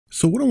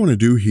So what I want to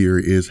do here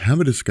is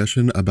have a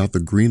discussion about the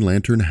Green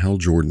Lantern Hal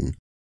Jordan.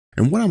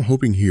 And what I'm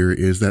hoping here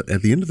is that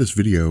at the end of this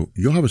video,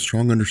 you'll have a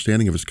strong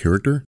understanding of his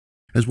character,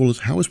 as well as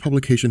how his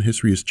publication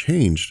history has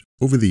changed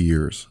over the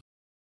years.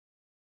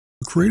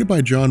 Created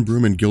by John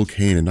Broome and Gil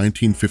Kane in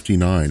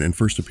 1959 and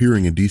first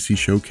appearing in DC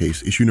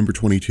Showcase issue number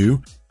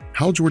 22,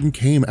 Hal Jordan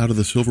came out of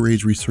the Silver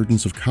Age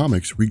resurgence of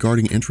comics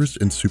regarding interest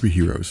in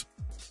superheroes.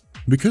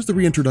 Because the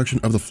reintroduction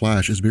of The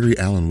Flash as Barry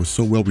Allen was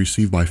so well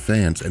received by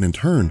fans and in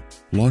turn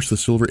launched the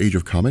Silver Age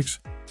of comics,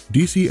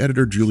 DC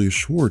editor Julius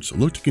Schwartz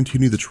looked to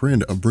continue the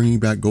trend of bringing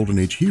back Golden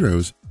Age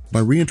heroes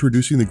by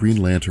reintroducing the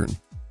Green Lantern.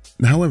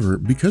 However,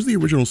 because the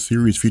original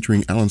series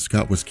featuring Alan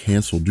Scott was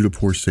cancelled due to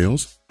poor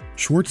sales,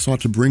 Schwartz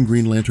sought to bring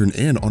Green Lantern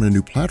in on a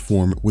new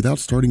platform without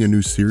starting a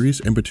new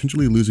series and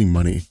potentially losing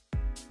money.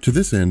 To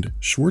this end,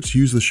 Schwartz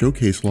used the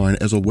Showcase line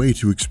as a way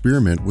to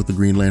experiment with the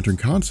Green Lantern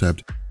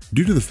concept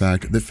due to the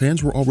fact that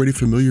fans were already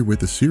familiar with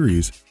the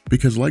series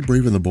because, like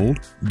Brave and the Bold,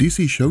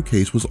 DC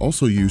Showcase was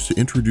also used to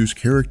introduce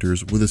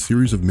characters with a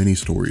series of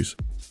mini-stories.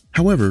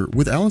 However,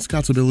 with Alan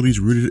Scott's abilities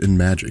rooted in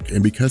magic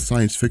and because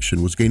science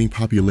fiction was gaining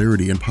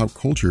popularity in pop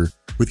culture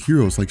with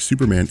heroes like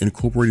Superman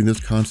incorporating this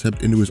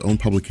concept into his own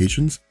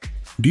publications,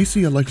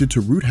 DC elected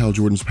to root Hal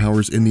Jordan's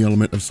powers in the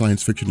element of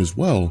science fiction as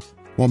well,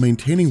 while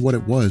maintaining what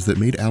it was that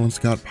made Alan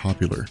Scott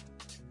popular.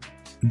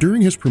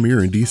 During his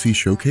premiere in DC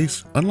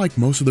Showcase, unlike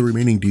most of the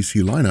remaining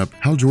DC lineup,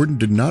 Hal Jordan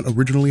did not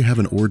originally have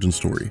an origin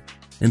story.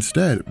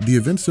 Instead, the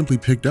event simply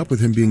picked up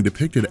with him being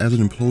depicted as an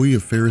employee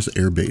of Ferris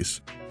Air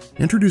Base.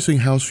 Introducing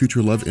Hal's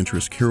future love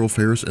interest, Carol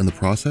Ferris, in the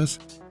process,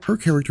 her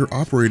character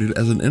operated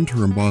as an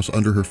interim boss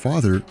under her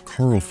father,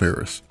 Carl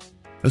Ferris.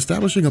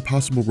 Establishing a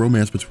possible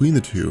romance between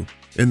the two,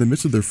 in the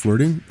midst of their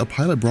flirting, a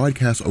pilot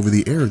broadcasts over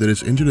the air that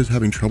his engine is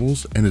having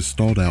troubles and is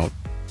stalled out.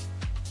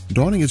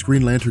 Donning his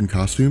Green Lantern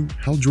costume,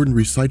 Hal Jordan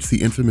recites the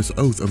infamous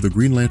oath of the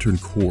Green Lantern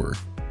Corps.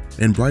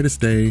 In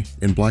brightest day,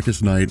 in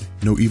blackest night,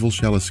 no evil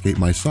shall escape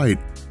my sight.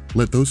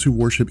 Let those who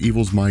worship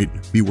evil's might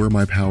beware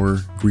my power,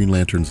 Green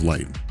Lantern's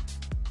light.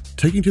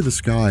 Taking to the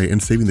sky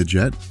and saving the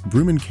jet,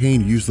 Broome and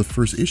Kane used the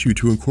first issue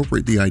to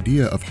incorporate the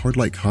idea of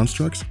hard-light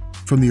constructs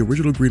from the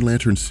original Green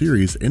Lantern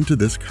series into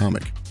this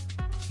comic.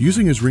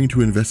 Using his ring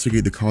to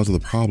investigate the cause of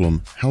the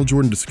problem, Hal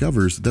Jordan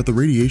discovers that the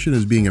radiation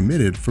is being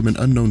emitted from an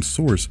unknown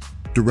source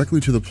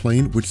directly to the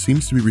plane which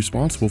seems to be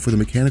responsible for the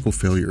mechanical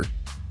failure.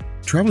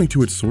 Traveling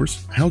to its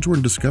source, Hal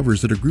Jordan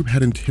discovers that a group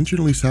had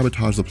intentionally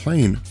sabotaged the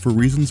plane for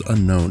reasons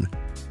unknown.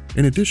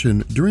 In addition,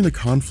 during the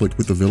conflict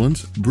with the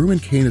villains, Broome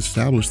and Kane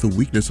established the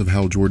weakness of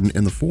Hal Jordan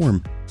in the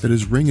form that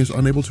his ring is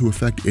unable to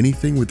affect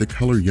anything with the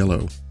color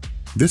yellow.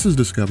 This is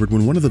discovered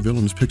when one of the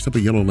villains picks up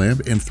a yellow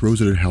lamp and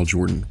throws it at Hal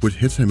Jordan, which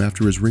hits him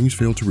after his rings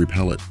fail to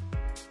repel it.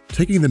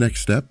 Taking the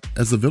next step,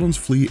 as the villains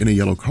flee in a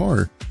yellow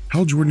car,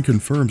 Hal Jordan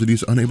confirms that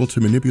he's unable to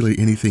manipulate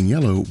anything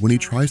yellow when he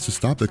tries to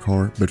stop the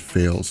car but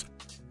fails.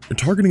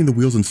 Targeting the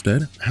wheels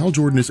instead, Hal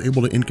Jordan is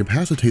able to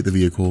incapacitate the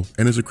vehicle,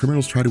 and as the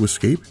criminals try to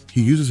escape,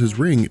 he uses his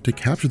ring to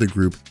capture the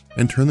group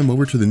and turn them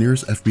over to the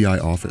nearest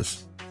FBI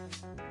office.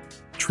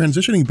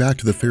 Transitioning back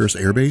to the Ferris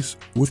Air Base,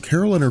 with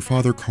Carol and her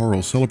father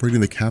Carl celebrating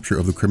the capture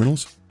of the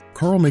criminals,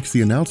 Carl makes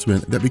the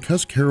announcement that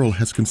because Carol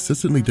has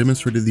consistently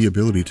demonstrated the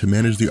ability to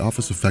manage the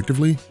office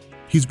effectively,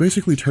 he's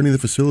basically turning the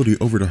facility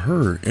over to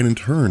her and in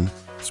turn,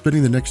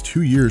 spending the next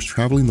 2 years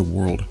traveling the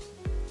world.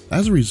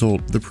 As a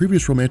result, the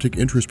previous romantic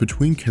interest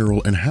between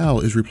Carol and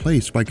Hal is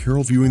replaced by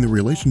Carol viewing the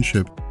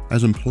relationship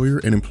as employer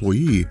and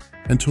employee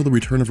until the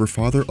return of her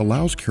father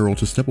allows Carol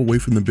to step away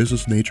from the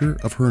business nature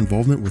of her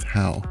involvement with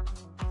Hal.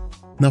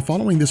 Now,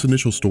 following this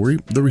initial story,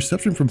 the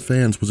reception from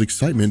fans was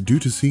excitement due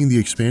to seeing the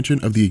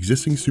expansion of the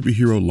existing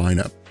superhero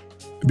lineup.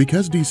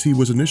 Because DC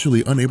was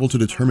initially unable to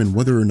determine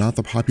whether or not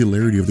the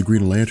popularity of the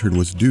Green Lantern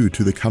was due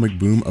to the comic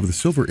boom of the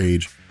Silver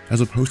Age as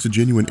opposed to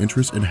genuine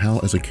interest in Hal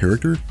as a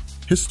character,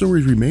 his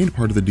stories remained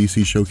part of the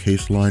DC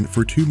Showcase line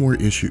for 2 more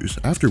issues,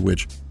 after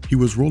which he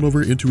was rolled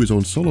over into his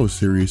own solo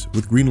series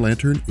with Green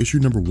Lantern issue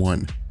number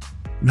 1.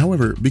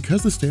 However,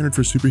 because the standard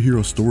for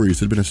superhero stories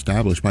had been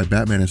established by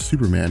Batman and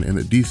Superman and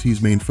that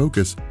DC's main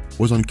focus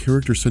was on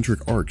character-centric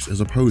arcs as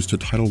opposed to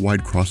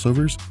title-wide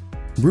crossovers,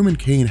 Broome and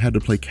Kane had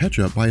to play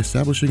catch-up by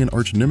establishing an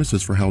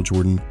arch-nemesis for Hal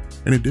Jordan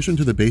in addition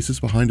to the basis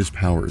behind his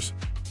powers.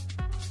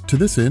 To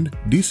this end,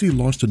 DC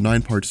launched a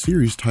 9-part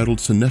series titled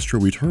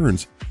Sinestro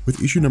Returns,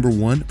 with issue number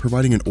 1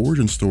 providing an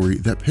origin story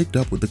that picked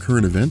up with the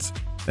current events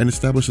and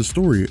established a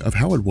story of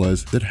how it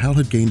was that Hal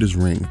had gained his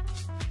ring.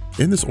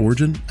 In this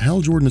origin,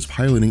 Hal Jordan is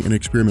piloting an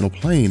experimental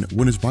plane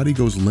when his body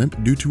goes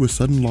limp due to a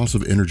sudden loss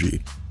of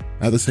energy.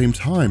 At the same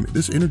time,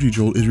 this energy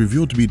jolt is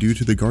revealed to be due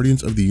to the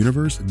Guardians of the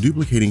Universe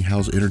duplicating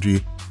Hal's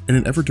energy in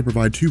an effort to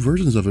provide 2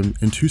 versions of him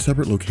in 2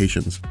 separate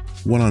locations,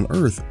 one on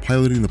Earth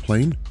piloting the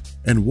plane,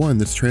 and one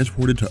that's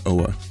transported to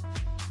Oa.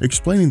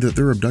 Explaining that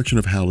their abduction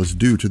of Hal is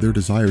due to their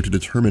desire to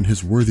determine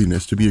his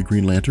worthiness to be a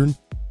Green Lantern,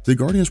 the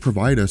Guardians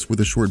provide us with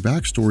a short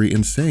backstory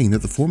in saying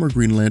that the former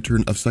Green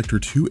Lantern of Sector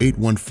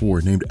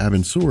 2814 named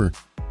Abin Sur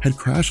had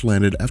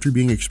crash-landed after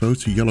being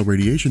exposed to yellow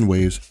radiation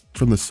waves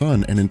from the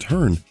sun, and in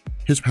turn,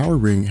 his power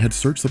ring had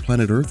searched the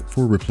planet Earth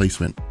for a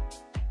replacement.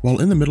 While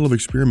in the middle of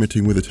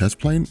experimenting with a test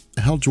plane,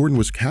 Hal Jordan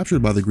was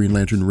captured by the Green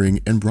Lantern ring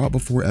and brought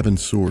before Abin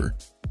Sur.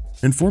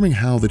 Informing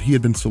Hal that he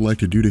had been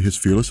selected due to his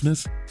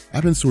fearlessness,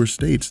 Abin Sur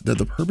states that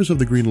the purpose of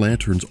the Green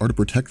Lanterns are to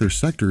protect their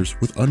sectors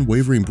with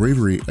unwavering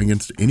bravery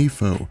against any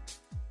foe.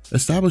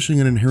 Establishing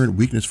an inherent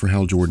weakness for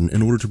Hal Jordan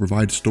in order to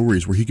provide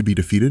stories where he could be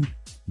defeated,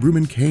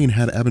 Bruman Kane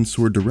had Abin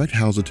Sur direct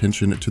Hal's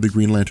attention to the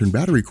Green Lantern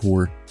battery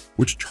core,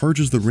 which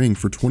charges the ring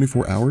for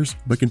 24 hours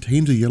but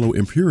contains a yellow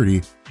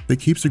impurity that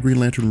keeps the Green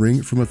Lantern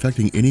ring from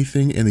affecting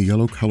anything in the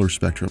yellow color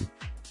spectrum.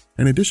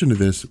 In addition to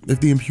this, if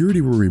the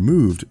impurity were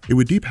removed, it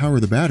would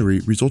depower the battery,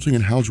 resulting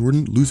in Hal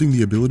Jordan losing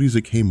the abilities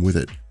that came with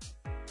it.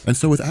 And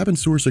so with Abin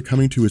Sur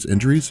succumbing to his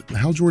injuries,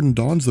 Hal Jordan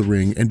dons the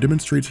ring and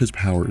demonstrates his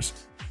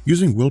powers.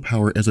 Using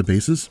willpower as a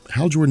basis,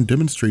 Hal Jordan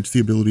demonstrates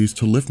the abilities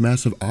to lift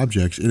massive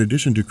objects in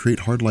addition to create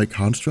hard-like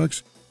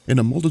constructs in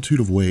a multitude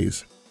of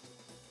ways.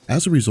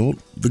 As a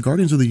result, the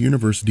Guardians of the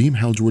Universe deem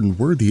Hal Jordan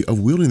worthy of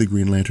wielding the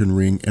Green Lantern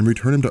ring and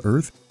return him to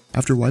Earth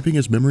after wiping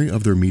his memory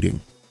of their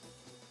meeting.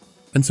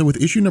 And so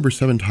with issue number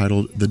 7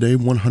 titled The Day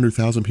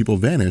 100,000 People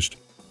Vanished,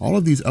 all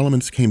of these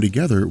elements came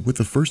together with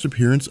the first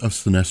appearance of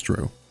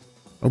Sinestro.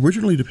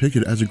 Originally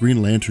depicted as a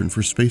Green Lantern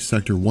for Space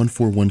Sector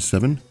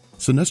 1417,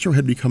 Sinestro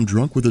had become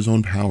drunk with his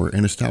own power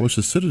and established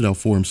a citadel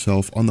for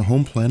himself on the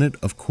home planet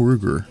of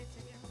Korugur.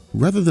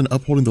 Rather than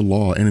upholding the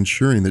law and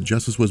ensuring that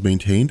justice was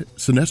maintained,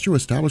 Sinestro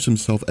established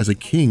himself as a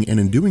king and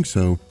in doing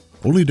so,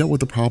 only dealt with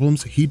the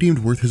problems he deemed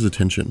worth his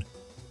attention.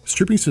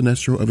 Stripping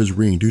Sinestro of his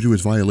ring due to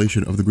his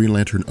violation of the Green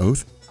Lantern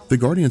Oath, the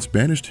Guardians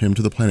banished him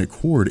to the planet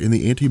Kord in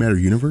the antimatter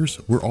universe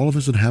where all of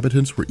its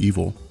inhabitants were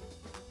evil.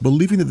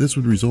 Believing that this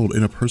would result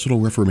in a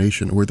personal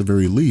reformation or at the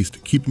very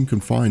least keep him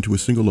confined to a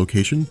single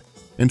location,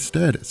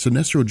 instead,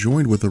 Sinestro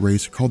joined with a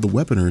race called the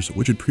Weaponers,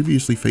 which had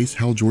previously faced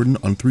Hal Jordan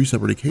on 3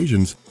 separate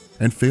occasions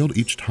and failed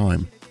each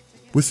time.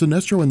 With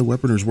Sinestro and the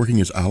Weaponers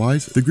working as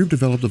allies, the group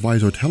developed a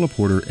Viso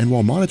teleporter and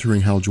while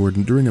monitoring Hal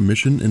Jordan during a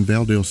mission in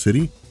Valdale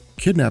City,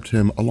 kidnapped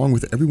him along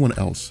with everyone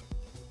else.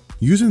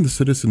 Using the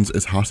citizens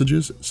as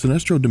hostages,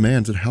 Sinestro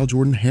demands that Hal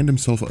Jordan hand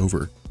himself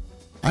over.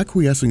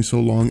 Acquiescing so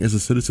long as the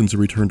citizens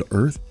return to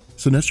Earth,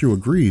 Sinestro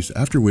agrees,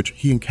 after which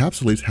he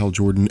encapsulates Hal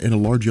Jordan in a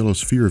large yellow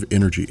sphere of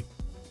energy.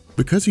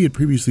 Because he had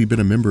previously been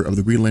a member of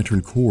the Green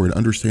Lantern Corps and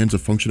understands the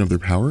function of their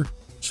power,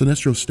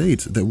 Sinestro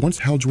states that once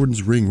Hal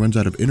Jordan's ring runs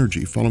out of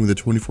energy following the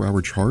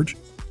 24-hour charge,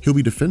 he'll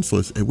be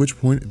defenseless, at which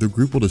point the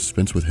group will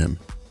dispense with him.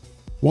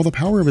 While the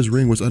power of his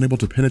ring was unable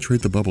to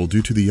penetrate the bubble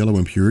due to the yellow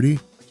impurity,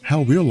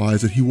 Hal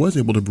realized that he was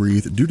able to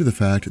breathe due to the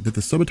fact that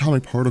the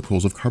subatomic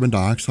particles of carbon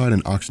dioxide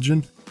and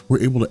oxygen were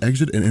able to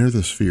exit and enter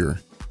the sphere.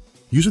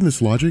 Using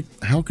this logic,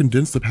 Hal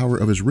condensed the power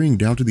of his ring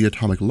down to the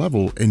atomic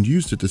level and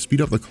used it to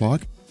speed up the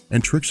clock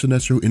and trick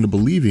Sinestro into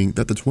believing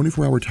that the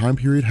 24-hour time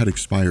period had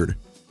expired.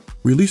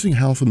 Releasing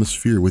Hal from the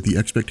sphere with the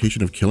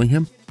expectation of killing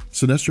him,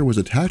 Sinestro was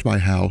attacked by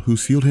Hal, who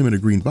sealed him in a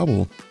green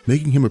bubble,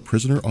 making him a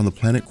prisoner on the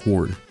planet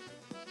Kord.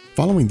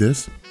 Following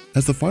this,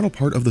 as the final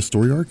part of the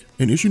story arc,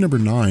 in issue number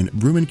 9,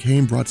 Bruman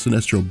Kane brought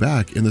Sinestro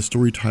back in the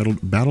story titled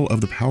Battle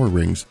of the Power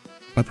Rings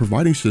by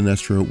providing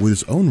Sinestro with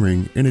his own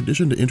ring in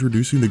addition to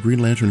introducing the Green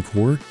Lantern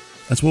Corps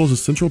as well as a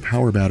central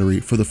power battery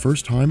for the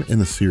first time in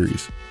the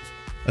series.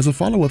 As a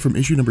follow-up from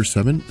issue number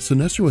 7,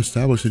 Sinestro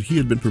established that he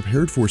had been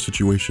prepared for a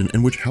situation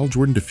in which Hal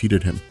Jordan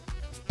defeated him.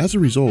 As a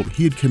result,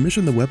 he had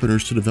commissioned the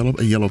Weaponers to develop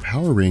a yellow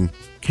power ring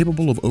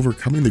capable of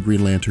overcoming the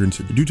Green Lanterns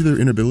due to their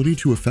inability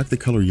to affect the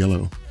color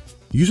yellow.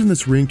 Using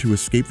this ring to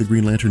escape the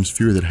Green Lantern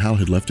sphere that Hal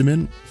had left him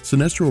in,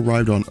 Sinestro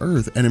arrived on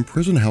Earth and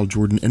imprisoned Hal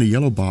Jordan in a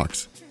yellow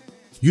box.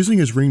 Using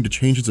his ring to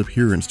change its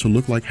appearance to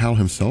look like Hal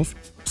himself,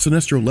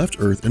 Sinestro left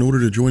Earth in order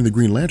to join the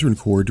Green Lantern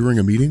Corps during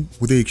a meeting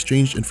where they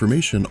exchanged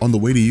information on the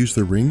way to use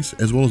their rings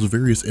as well as the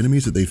various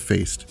enemies that they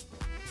faced.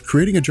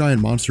 Creating a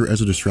giant monster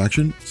as a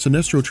distraction,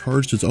 Sinestro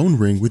charged his own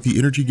ring with the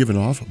energy given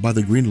off by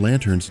the Green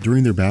Lanterns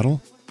during their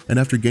battle, and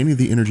after gaining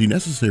the energy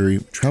necessary,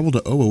 traveled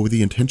to Oa with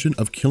the intention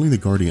of killing the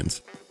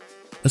Guardians.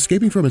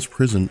 Escaping from his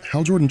prison,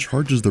 Hal Jordan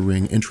charges the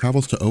ring and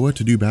travels to Oa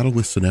to do battle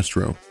with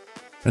Sinestro.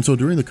 And so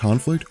during the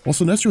conflict, while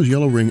Sinestro's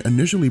yellow ring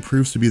initially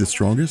proves to be the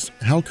strongest,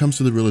 Hal comes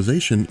to the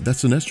realization that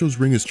Sinestro's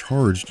ring is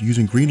charged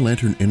using Green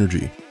Lantern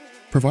energy.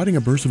 Providing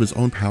a burst of his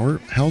own power,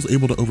 Hal's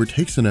able to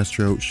overtake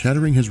Sinestro,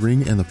 shattering his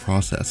ring in the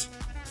process.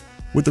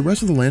 With the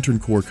rest of the Lantern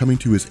Corps coming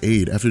to his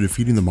aid after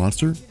defeating the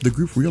monster, the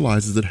group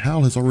realizes that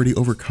Hal has already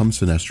overcome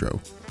Sinestro.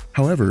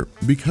 However,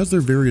 because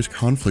their various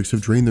conflicts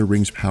have drained their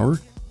ring's power,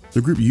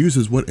 the group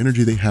uses what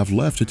energy they have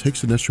left to take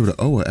Sinestro to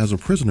Oa as a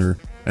prisoner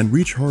and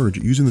recharge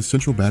using the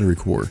central battery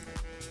core.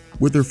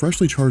 With their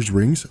freshly charged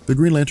rings, the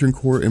Green Lantern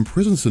Corps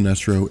imprisons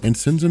Sinestro and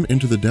sends him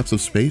into the depths of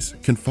space,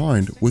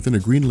 confined within a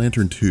Green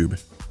Lantern tube.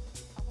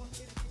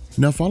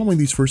 Now, following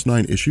these first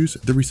 9 issues,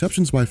 the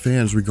receptions by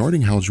fans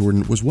regarding Hal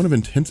Jordan was one of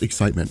intense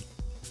excitement.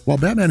 While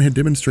Batman had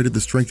demonstrated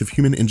the strength of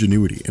human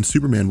ingenuity and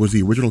Superman was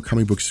the original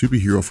comic book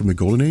superhero from the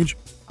Golden Age,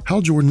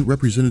 Hal Jordan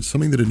represented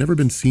something that had never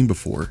been seen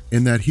before,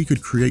 in that he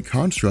could create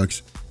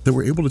constructs that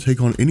were able to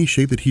take on any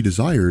shape that he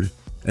desired,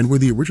 and where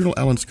the original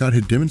Alan Scott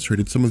had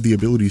demonstrated some of the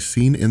abilities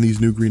seen in these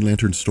new Green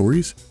Lantern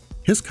stories,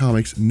 His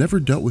comics never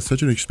dealt with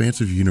such an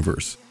expansive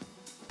universe.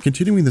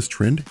 Continuing this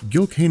trend,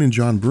 Gil Kane and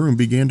John Byrne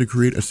began to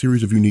create a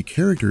series of unique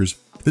characters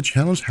that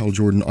challenged Hal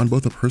Jordan on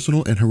both a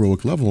personal and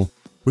heroic level,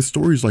 with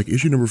stories like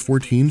issue number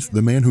 14's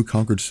The Man Who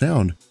Conquered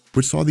Sound,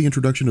 which saw the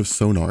introduction of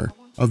Sonar,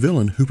 a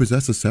villain who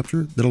possessed a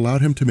scepter that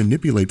allowed him to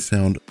manipulate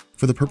sound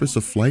for the purpose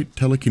of flight,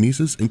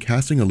 telekinesis, and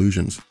casting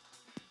illusions.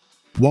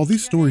 While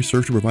these stories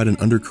served to provide an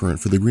undercurrent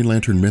for the Green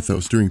Lantern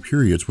mythos during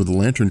periods where the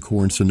Lantern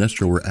Corps and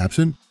Sinestro were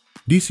absent,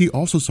 DC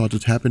also sought to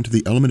tap into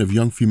the element of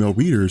young female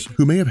readers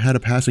who may have had a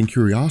passing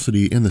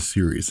curiosity in the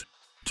series.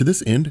 To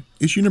this end,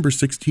 issue number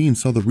 16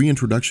 saw the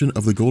reintroduction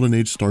of the Golden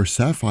Age star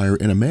Sapphire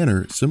in a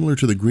manner similar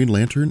to the Green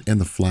Lantern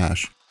and the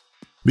Flash.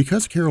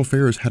 Because Carol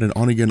Ferris had an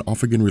on-again,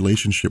 off-again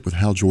relationship with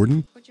Hal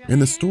Jordan, in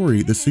the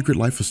story The Secret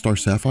Life of Star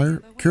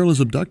Sapphire, Carol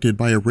is abducted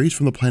by a race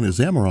from the planet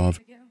Zamarov,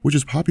 which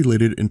is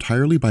populated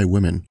entirely by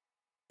women.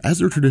 As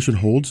their tradition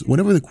holds,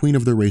 whenever the queen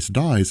of their race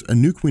dies, a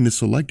new queen is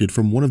selected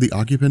from one of the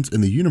occupants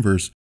in the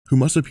universe who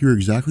must appear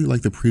exactly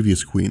like the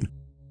previous queen.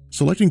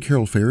 Selecting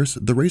Carol Ferris,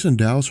 the race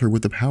endows her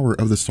with the power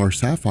of the Star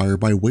Sapphire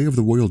by way of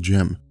the Royal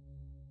Gem.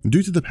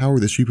 Due to the power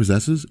that she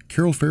possesses,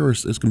 Carol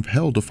Ferris is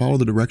compelled to follow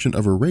the direction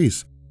of her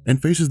race and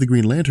faces the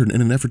Green Lantern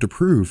in an effort to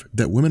prove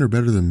that women are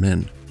better than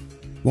men.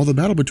 While the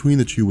battle between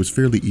the two was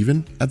fairly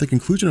even, at the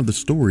conclusion of the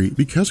story,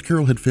 because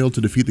Carol had failed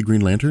to defeat the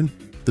Green Lantern,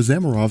 the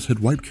Zamarovs had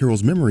wiped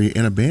Carol's memory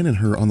and abandoned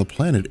her on the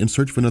planet in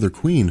search of another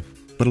queen,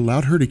 but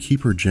allowed her to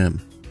keep her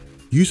gem.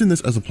 Using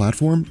this as a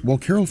platform, while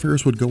Carol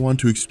Ferris would go on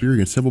to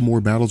experience several more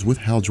battles with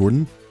Hal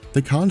Jordan,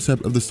 the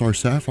concept of the Star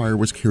Sapphire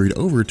was carried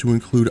over to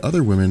include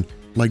other women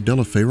like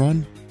Della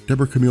Farron,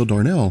 Deborah Camille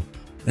Darnell,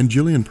 and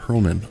Gillian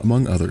Perlman,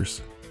 among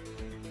others.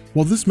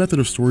 While this method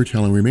of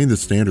storytelling remained the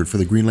standard for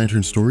the Green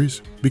Lantern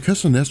stories,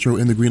 because Sinestro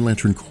and the Green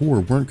Lantern Corps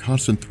weren't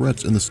constant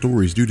threats in the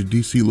stories due to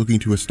DC looking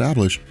to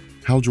establish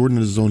Hal Jordan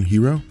as his own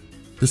hero,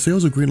 the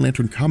sales of Green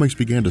Lantern comics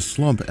began to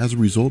slump as a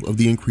result of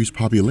the increased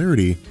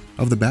popularity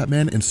of the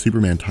Batman and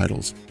Superman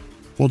titles.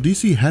 While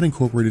DC had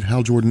incorporated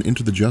Hal Jordan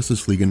into the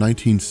Justice League in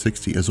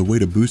 1960 as a way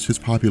to boost his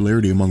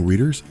popularity among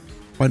readers,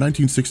 by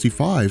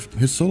 1965,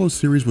 his solo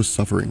series was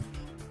suffering.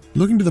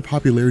 Looking to the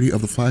popularity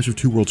of the Flash of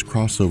Two Worlds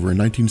crossover in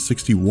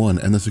 1961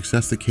 and the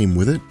success that came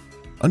with it,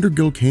 under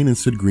Gil Kane and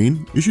Sid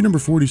Green, issue number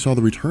 40 saw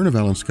the return of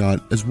Alan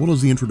Scott as well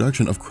as the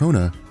introduction of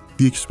Krona,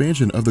 the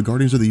expansion of the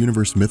Guardians of the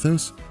Universe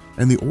mythos,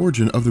 and the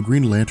origin of the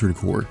Green Lantern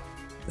Corps.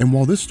 And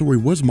while this story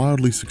was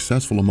mildly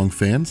successful among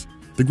fans,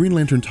 the Green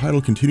Lantern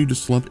title continued to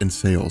slump in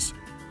sales.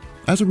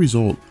 As a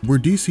result, where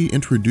DC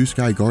introduced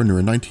Guy Gardner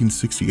in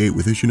 1968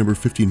 with issue number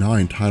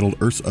 59 titled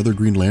Earth's Other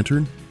Green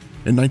Lantern,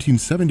 in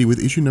 1970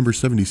 with issue number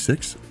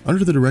 76,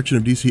 under the direction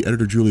of DC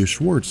editor Julius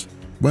Schwartz,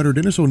 writer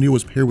Dennis O'Neil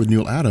was paired with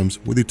Neil Adams,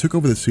 where they took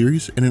over the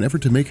series in an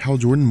effort to make Hal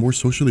Jordan more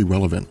socially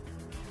relevant.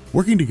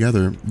 Working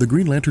together, the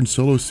Green Lantern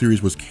solo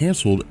series was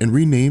cancelled and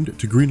renamed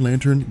to Green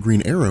Lantern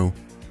Green Arrow,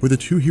 with the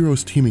two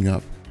heroes teaming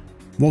up.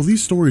 While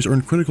these stories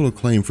earned critical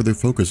acclaim for their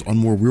focus on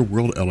more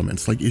real-world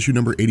elements like issue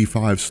number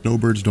 85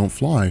 Snowbirds Don't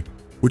Fly,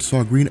 which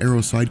saw Green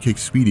Arrow's sidekick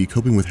Speedy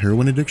coping with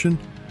heroin addiction,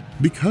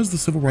 because the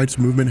civil rights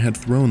movement had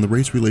thrown the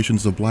race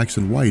relations of blacks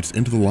and whites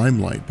into the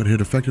limelight but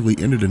had effectively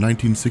ended in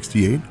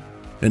 1968,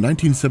 in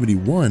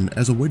 1971,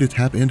 as a way to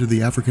tap into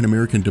the African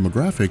American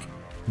demographic,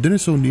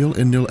 Dennis O'Neil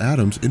and Neil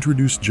Adams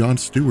introduced John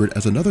Stewart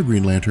as another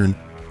Green Lantern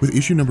with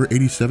issue number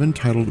 87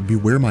 titled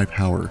Beware My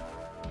Power.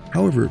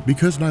 However,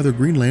 because neither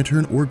Green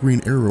Lantern or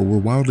Green Arrow were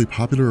wildly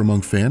popular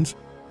among fans,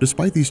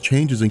 despite these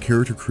changes in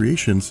character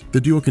creations, the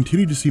duo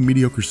continued to see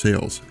mediocre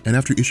sales, and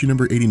after issue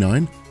number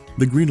 89,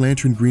 the Green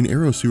Lantern Green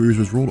Arrow series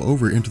was rolled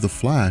over into The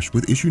Flash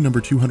with issue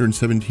number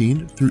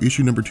 217 through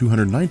issue number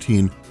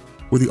 219,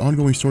 where the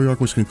ongoing story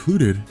arc was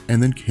concluded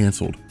and then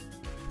cancelled.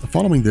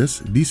 Following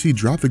this, DC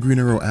dropped the Green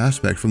Arrow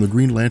aspect from the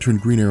Green Lantern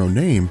Green Arrow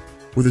name,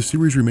 where the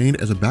series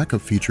remained as a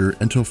backup feature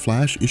until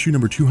Flash issue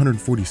number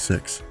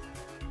 246.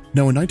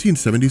 Now in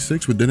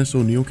 1976, with Dennis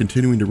O'Neil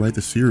continuing to write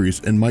the series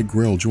and Mike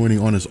Grell joining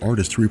on as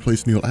artist to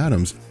replace Neil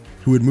Adams,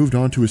 who had moved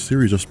on to a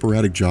series of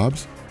sporadic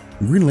jobs,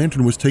 Green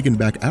Lantern was taken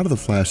back out of the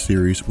Flash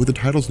series with the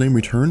title's name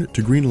returned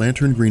to Green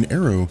Lantern Green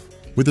Arrow,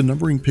 with the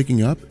numbering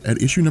picking up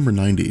at issue number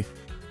 90.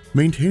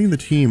 Maintaining the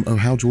team of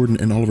Hal Jordan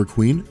and Oliver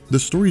Queen, the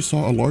story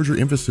saw a larger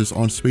emphasis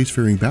on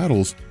spacefaring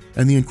battles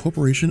and the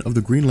incorporation of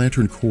the Green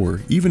Lantern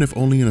Corps, even if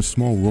only in a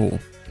small role.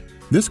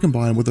 This,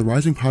 combined with the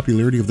rising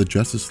popularity of the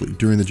Justice League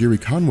during the Jerry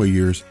Conway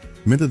years,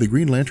 meant that the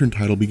Green Lantern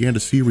title began to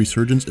see a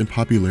resurgence in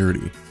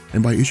popularity,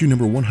 and by issue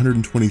number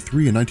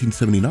 123 in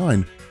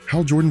 1979,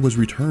 Hal Jordan was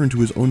returned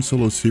to his own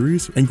solo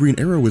series and Green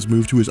Arrow was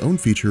moved to his own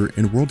feature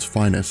in World's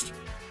Finest.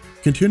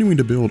 Continuing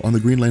to build on the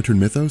Green Lantern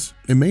mythos,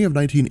 in May of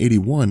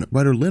 1981,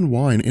 writer Len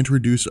Wein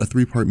introduced a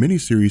three-part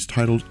miniseries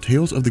titled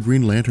Tales of the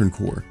Green Lantern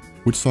Corps,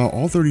 which saw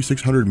all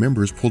 3,600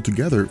 members pulled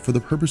together for the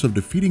purpose of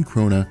defeating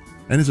Krona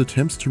and his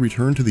attempts to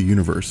return to the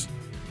universe.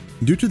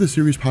 Due to the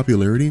series'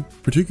 popularity,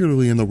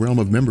 particularly in the realm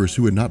of members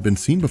who had not been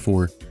seen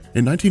before,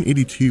 in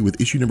 1982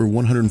 with issue number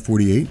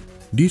 148,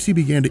 DC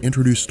began to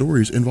introduce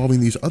stories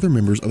involving these other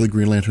members of the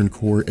Green Lantern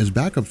Corps as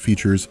backup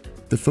features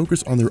that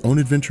focus on their own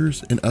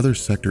adventures in other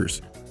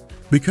sectors.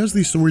 Because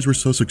these stories were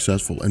so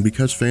successful and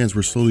because fans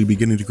were slowly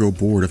beginning to grow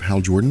bored of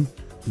Hal Jordan,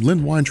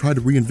 Len Wein tried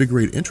to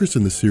reinvigorate interest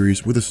in the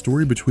series with a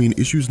story between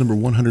issues number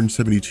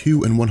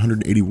 172 and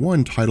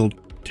 181 titled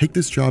Take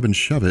This Job and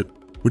Shove It,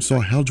 which saw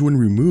Hal Jordan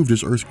removed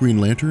as Earth's Green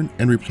Lantern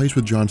and replaced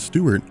with John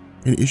Stewart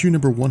in issue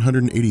number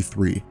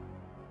 183.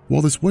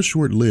 While this was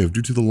short-lived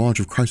due to the launch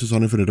of Crisis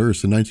on Infinite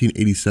Earths in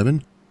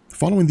 1987,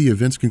 following the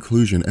event's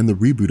conclusion and the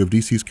reboot of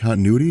DC's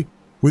continuity,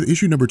 with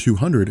issue number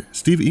 200,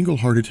 Steve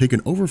Englehart had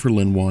taken over for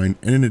Len Wein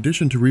and in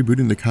addition to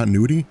rebooting the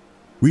continuity,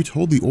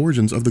 retold the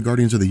origins of the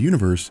Guardians of the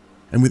Universe,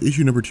 and with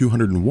issue number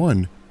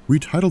 201,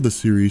 retitled the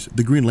series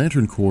The Green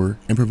Lantern Corps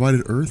and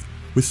provided Earth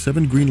with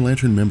 7 Green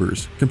Lantern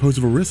members, composed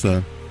of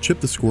Orissa, Chip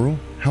the Squirrel,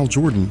 Hal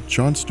Jordan,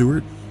 John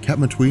Stewart,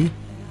 Katma-Tui,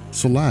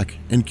 Selak,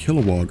 and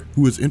Kilowog,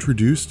 who was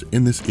introduced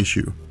in this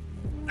issue.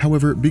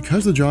 However,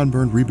 because the John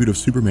Byrne reboot of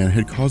Superman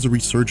had caused a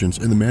resurgence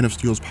in the Man of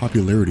Steel's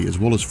popularity as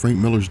well as Frank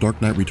Miller's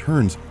Dark Knight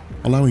Returns,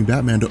 allowing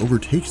Batman to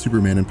overtake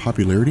Superman in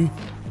popularity,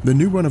 the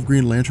new run of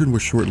Green Lantern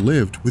was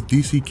short-lived, with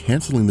DC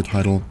canceling the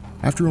title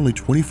after only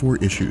 24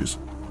 issues.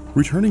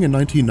 Returning in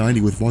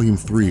 1990 with Volume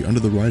 3 under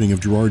the writing of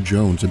Gerard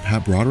Jones and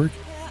Pat Broderick,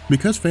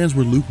 because fans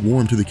were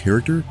lukewarm to the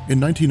character, in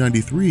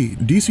 1993,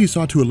 DC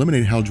sought to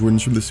eliminate Hal Jordan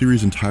from the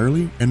series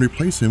entirely and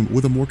replace him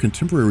with a more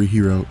contemporary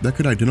hero that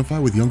could identify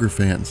with younger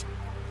fans.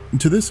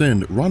 To this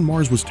end, Ron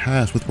Marz was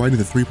tasked with writing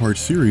the 3-part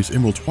series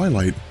Emerald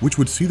Twilight, which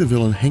would see the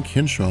villain Hank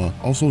Henshaw,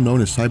 also known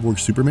as Cyborg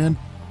Superman,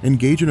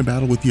 engage in a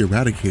battle with the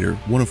Eradicator,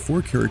 one of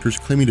 4 characters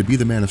claiming to be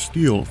the Man of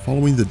Steel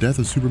following the Death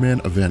of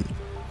Superman event.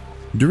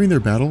 During their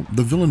battle,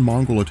 the villain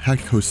Mongul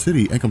attacked Coast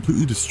City and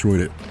completely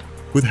destroyed it.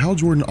 With Hal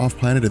Jordan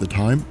off-planet at the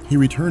time, he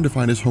returned to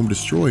find his home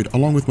destroyed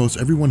along with most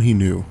everyone he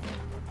knew.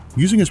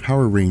 Using his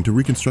power ring to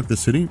reconstruct the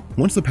city,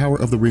 once the power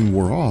of the ring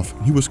wore off,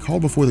 he was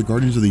called before the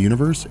Guardians of the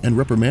Universe and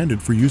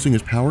reprimanded for using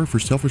his power for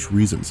selfish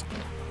reasons.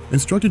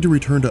 Instructed to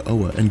return to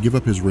Oa and give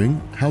up his ring,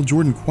 Hal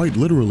Jordan quite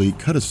literally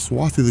cut a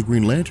swath through the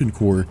Green Lantern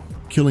Corps,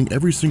 killing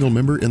every single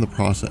member in the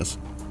process.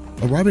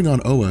 Arriving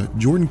on Oa,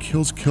 Jordan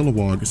kills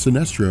Kilowog,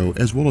 Sinestro,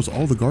 as well as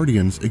all the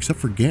Guardians except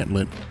for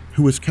Gantlet,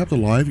 who was kept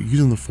alive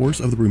using the force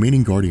of the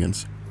remaining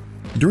Guardians.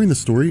 During the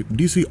story,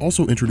 DC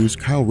also introduced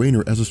Kyle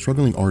Rayner as a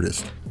struggling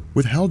artist,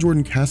 with Hal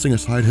Jordan casting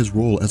aside his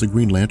role as a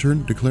Green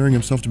Lantern, declaring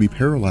himself to be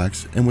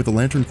Parallax, and with the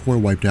Lantern Corps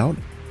wiped out,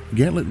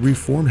 Gantlet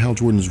reformed Hal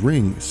Jordan's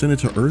ring, sent it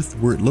to Earth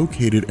where it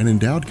located and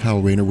endowed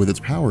Kyle Rayner with its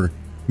power,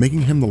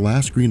 making him the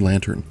last Green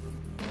Lantern.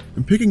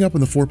 And picking up in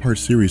the 4-part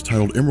series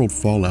titled Emerald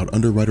Fallout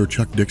under writer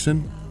Chuck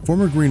Dixon,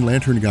 former Green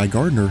Lantern Guy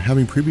Gardner,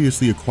 having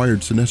previously acquired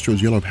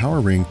Sinestro's yellow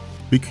power ring,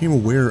 became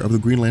aware of the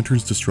Green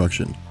Lantern's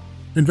destruction.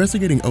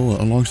 Investigating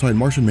Oa alongside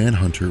Martian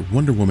Manhunter,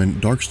 Wonder Woman,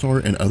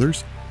 Darkstar, and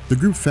others, the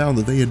group found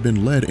that they had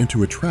been led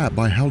into a trap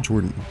by Hal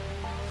Jordan.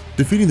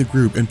 Defeating the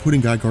group and putting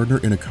Guy Gardner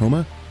in a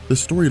coma, the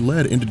story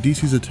led into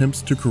DC's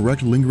attempts to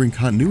correct lingering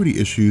continuity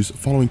issues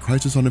following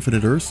Crisis on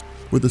Infinite Earths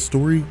with the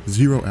story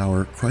 0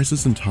 Hour: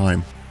 Crisis in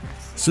Time.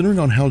 Centering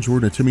on Hal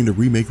Jordan attempting to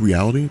remake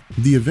reality,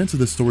 the events of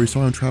this story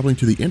saw him traveling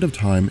to the end of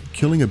time,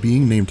 killing a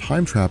being named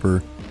Time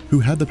Trapper,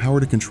 who had the power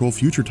to control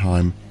future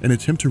time and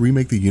attempt to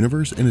remake the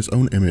universe in his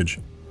own image.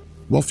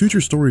 While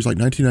future stories like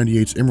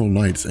 1998's Emerald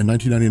Knights and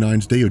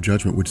 1999's Day of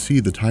Judgment would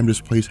see the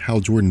time-displaced Hal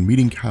Jordan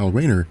meeting Kyle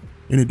Rayner,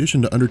 in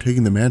addition to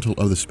undertaking the mantle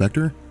of the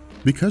Spectre,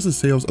 because the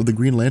sales of the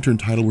Green Lantern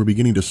title were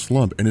beginning to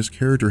slump and his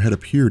character had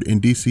appeared in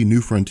DC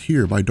New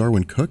Frontier by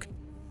Darwyn Cooke,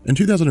 in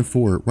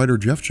 2004, writer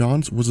Geoff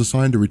Johns was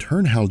assigned to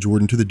return Hal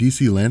Jordan to the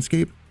DC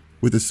landscape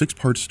with a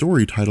 6-part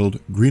story titled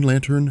Green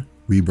Lantern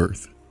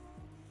Rebirth.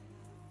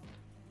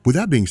 With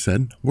that being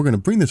said, we're going to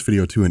bring this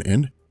video to an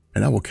end,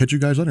 and I will catch you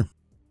guys later.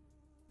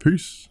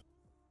 Peace.